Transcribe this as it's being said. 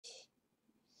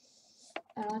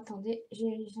Alors attendez,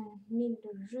 j'ai mis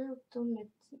le jeu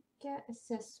automatique.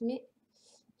 Ça se met.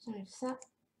 J'enlève ça.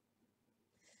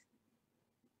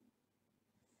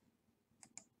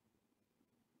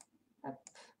 Hop.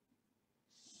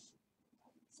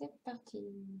 C'est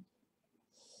parti.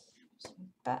 Je ne sais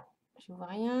pas, je vois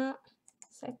rien.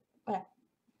 Voilà.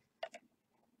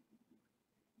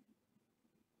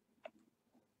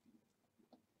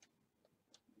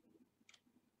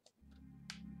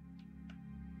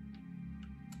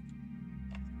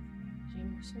 J'ai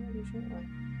l'impression le jeu, ouais.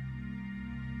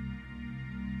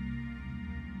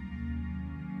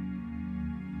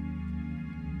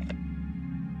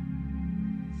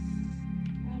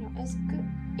 Alors, est-ce que...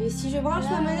 Et si je branche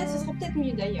la manette, ce serait peut-être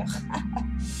mieux d'ailleurs.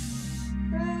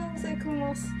 Ah, ça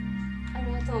commence.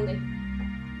 Alors, attendez.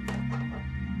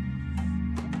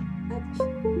 Hop,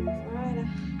 voilà.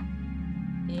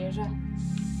 Déjà.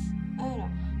 Alors,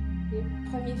 les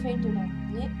premiers feuilles de la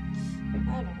journée.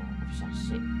 Alors, on va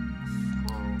chercher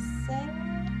français.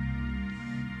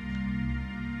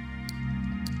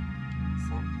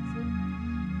 Ça, c'est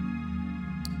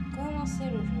commencer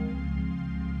le jeu.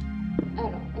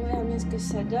 Alors, on verra bien ce que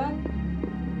ça donne.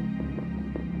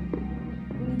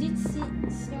 Vous me dites si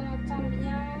on entend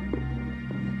bien.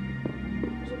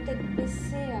 Je vais peut-être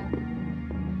baisser à...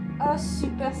 Oh,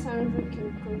 super, c'est un jeu que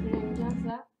j'aime bien,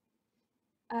 ça.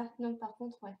 Ah, non, par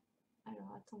contre, ouais.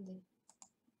 Alors, attendez.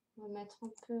 On va mettre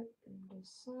un peu le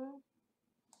son.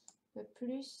 Un peu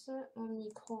plus mon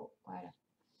micro. Voilà. De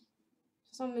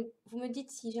toute façon, vous me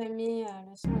dites si jamais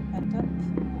le son n'est pas top.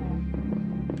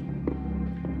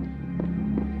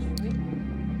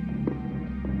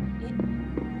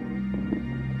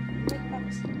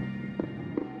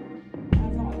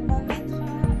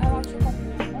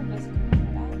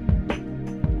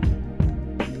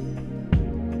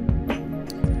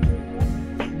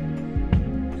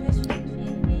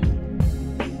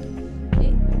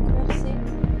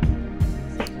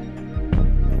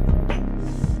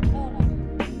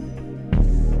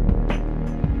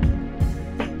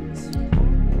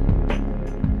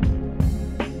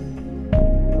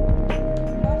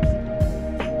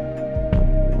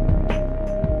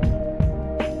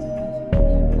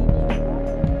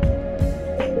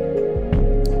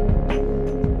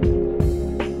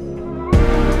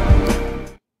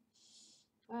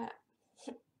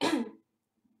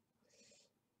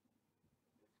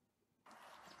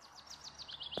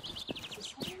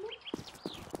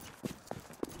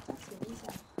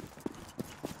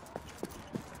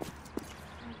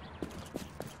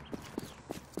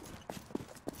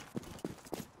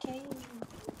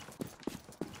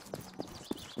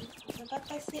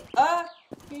 Passer. Oh,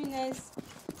 punaise.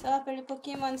 Ça rappelle le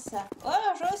Pokémon, ça.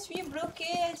 Oh, je suis bloqué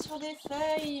sur des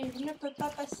feuilles. Je ne peux pas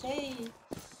passer.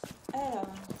 Alors.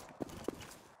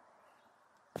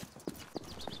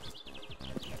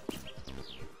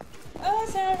 Oh,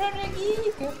 c'est un jeu de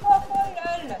geek. Oh,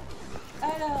 lol.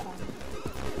 Alors.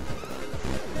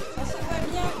 Ça se voit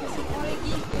bien que c'est pour les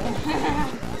geeks.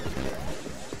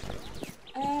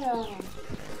 Alors.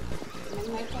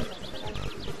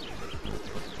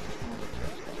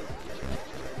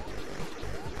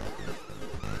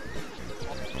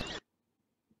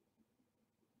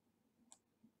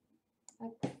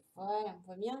 Voilà, on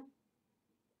voit bien.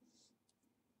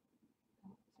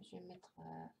 Je vais mettre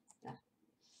là.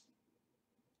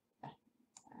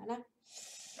 Voilà.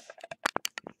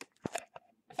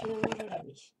 Finalement, je l'ai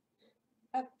mis.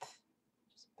 Hop.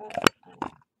 Je sais pas. Voilà.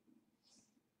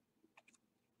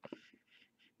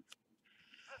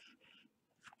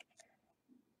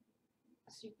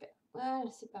 Super.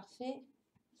 Voilà, c'est parfait.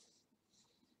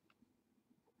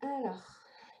 Alors.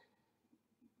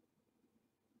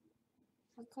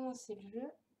 On va commencer le jeu.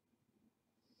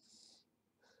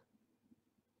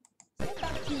 C'est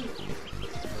parti.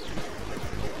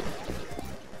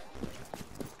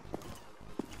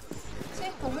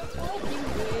 C'est comme le premier.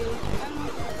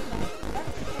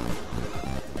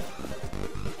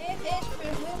 Je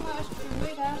peux jouer, moi, je peux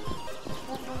jouer là.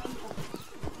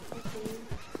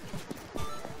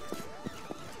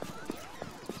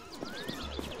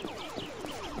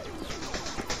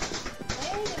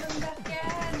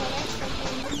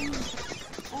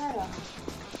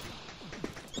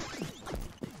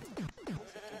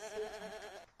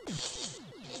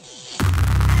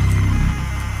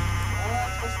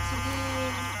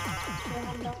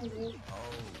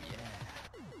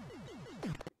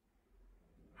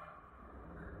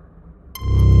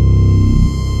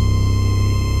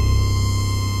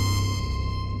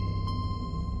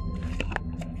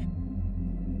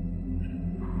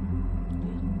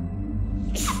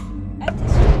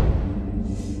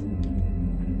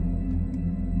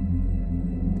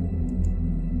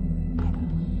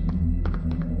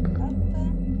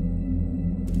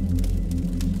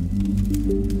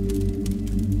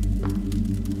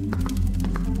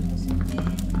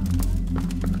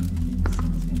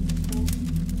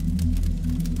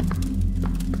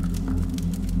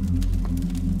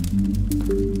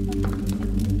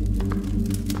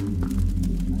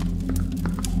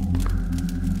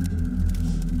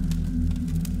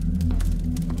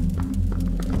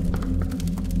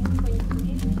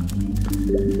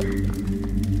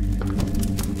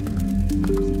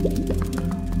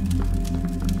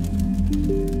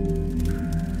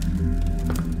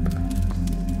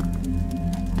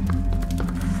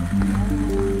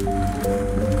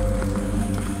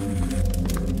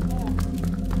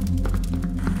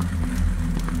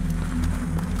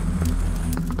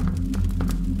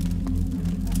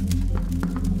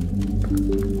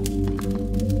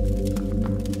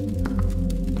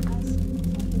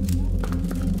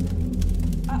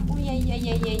 Aïe,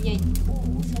 aïe, aïe, aïe, aïe.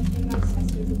 Oh, ça fait mal, ça,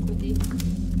 ce jeu codé.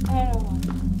 Alors...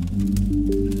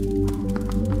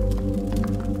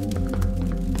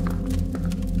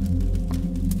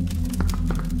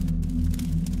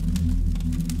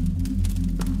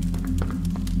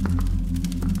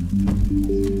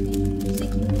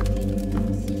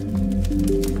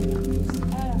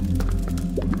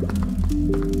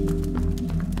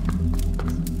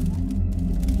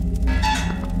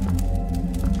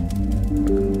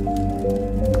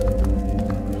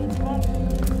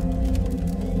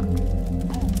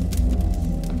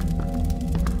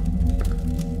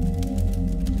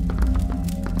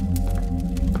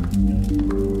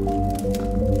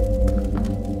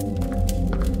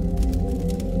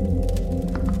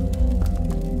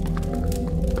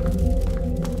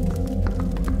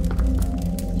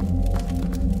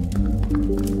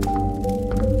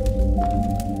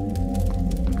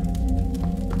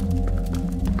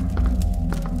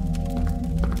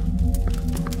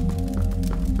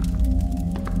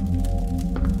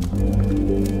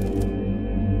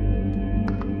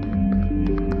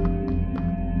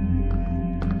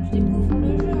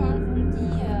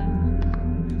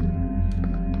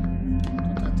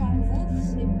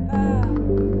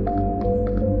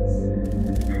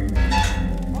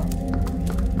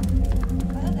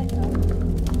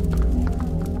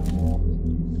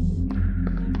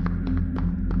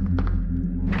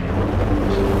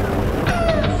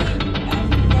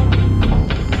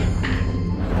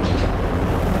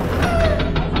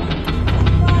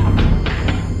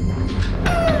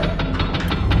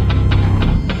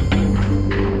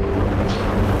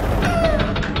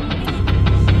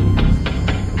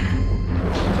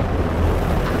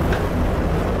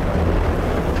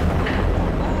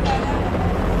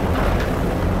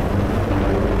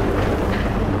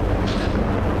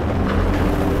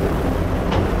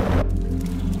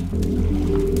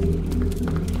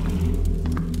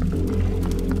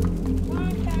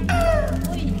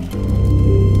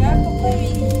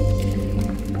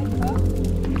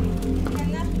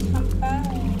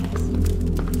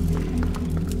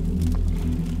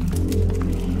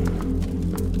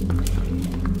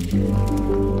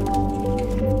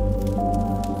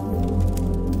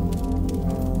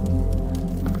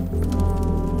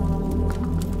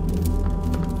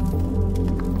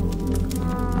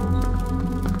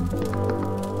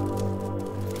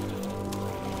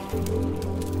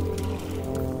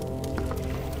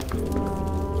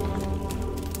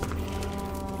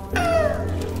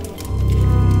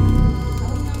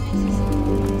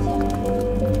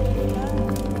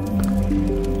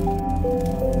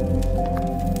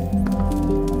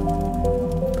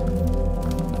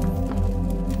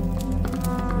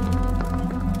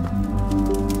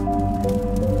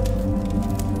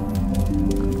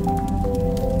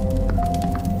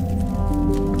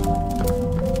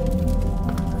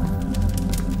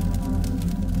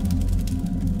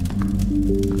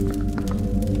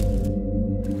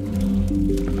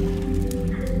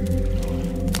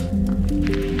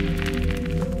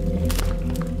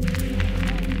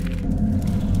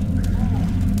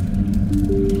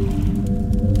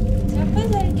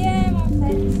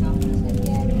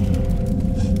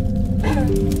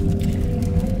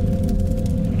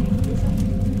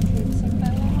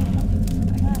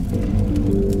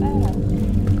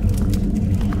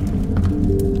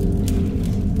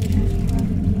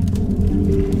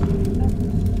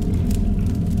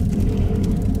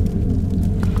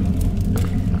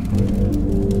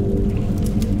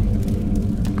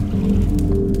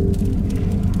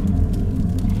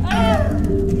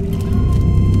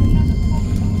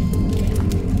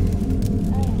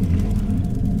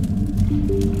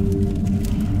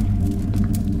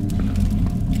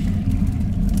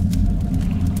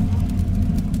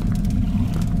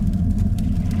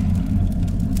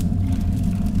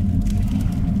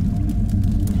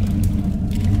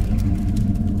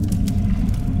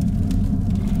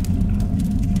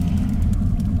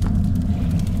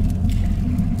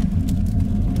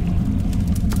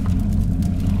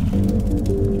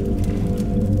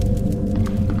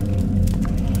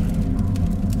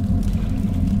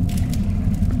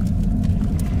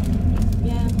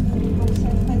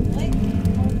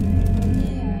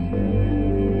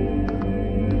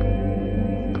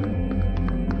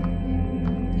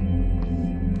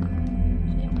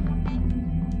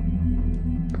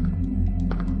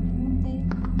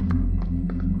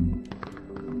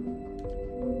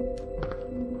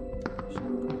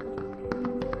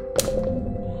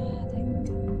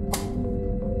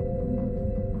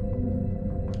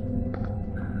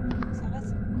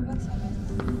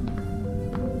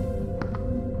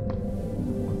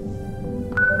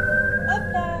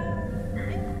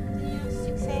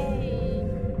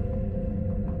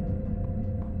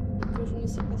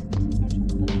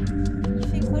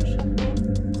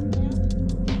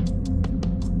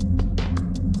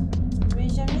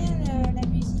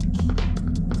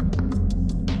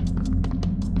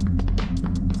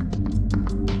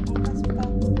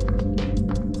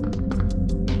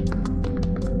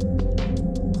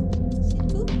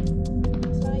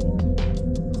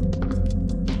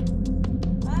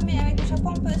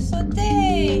 qu'on peut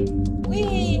sauter.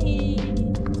 Oui.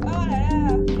 Oh là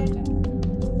là.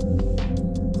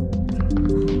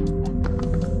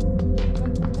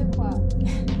 N'importe quoi.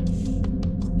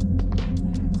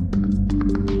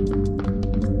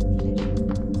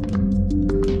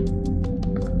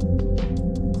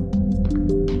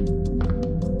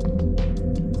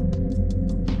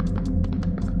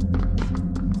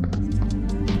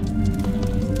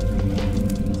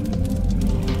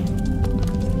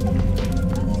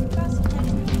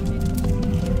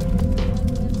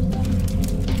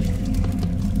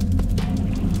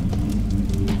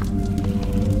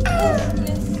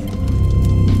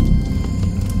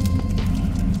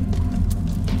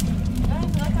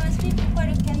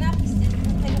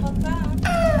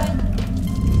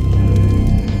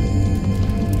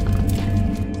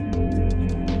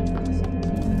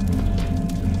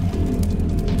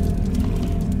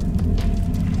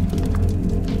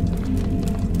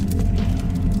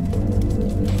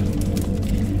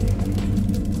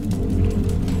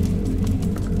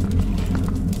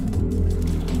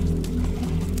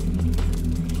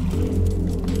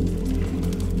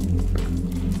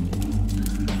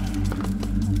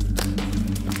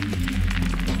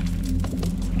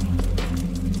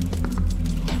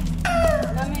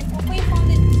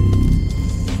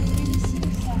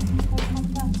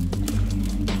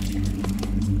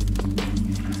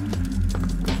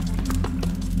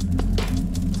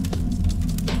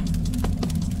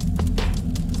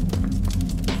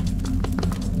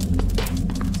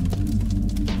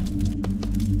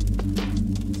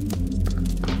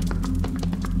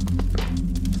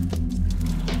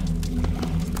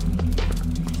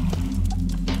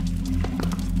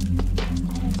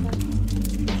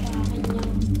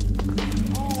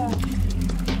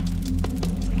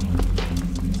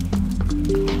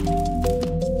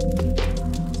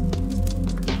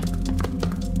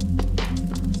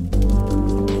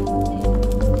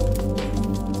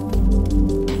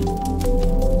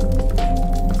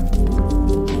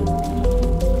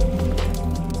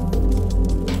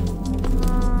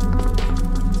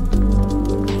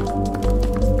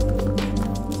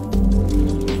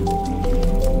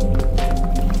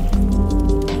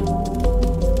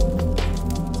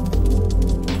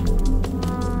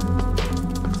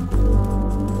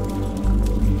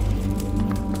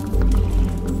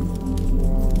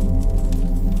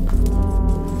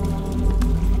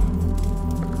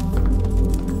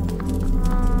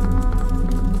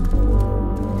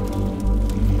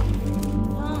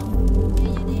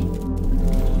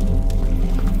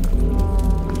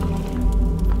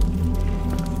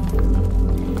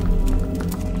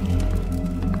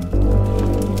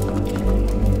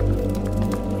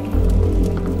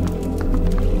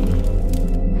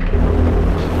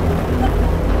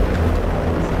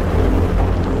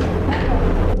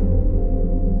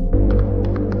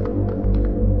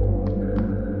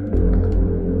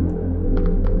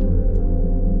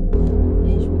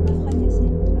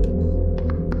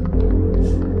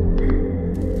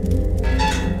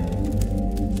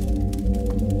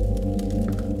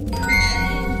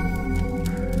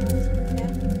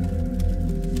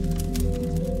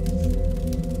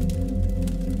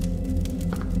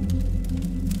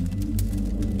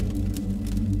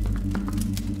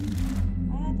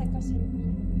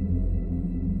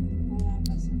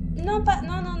 Non, pas.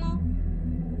 Non, non, non.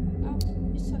 Non,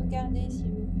 juste sauvegarder si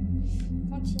vous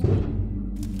continuez.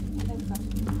 Ah, d'accord.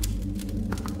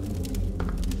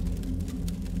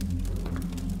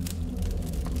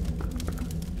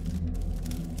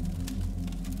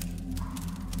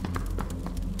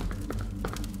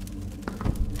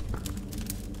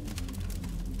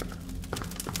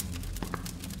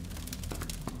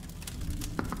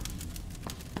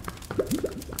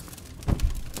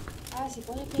 Ah, c'est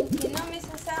pour qu'il y ait une clé. Non, mais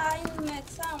ça sert à rien de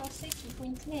mettre ça. On sait qu'il faut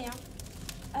une clé. Hein.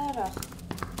 Alors.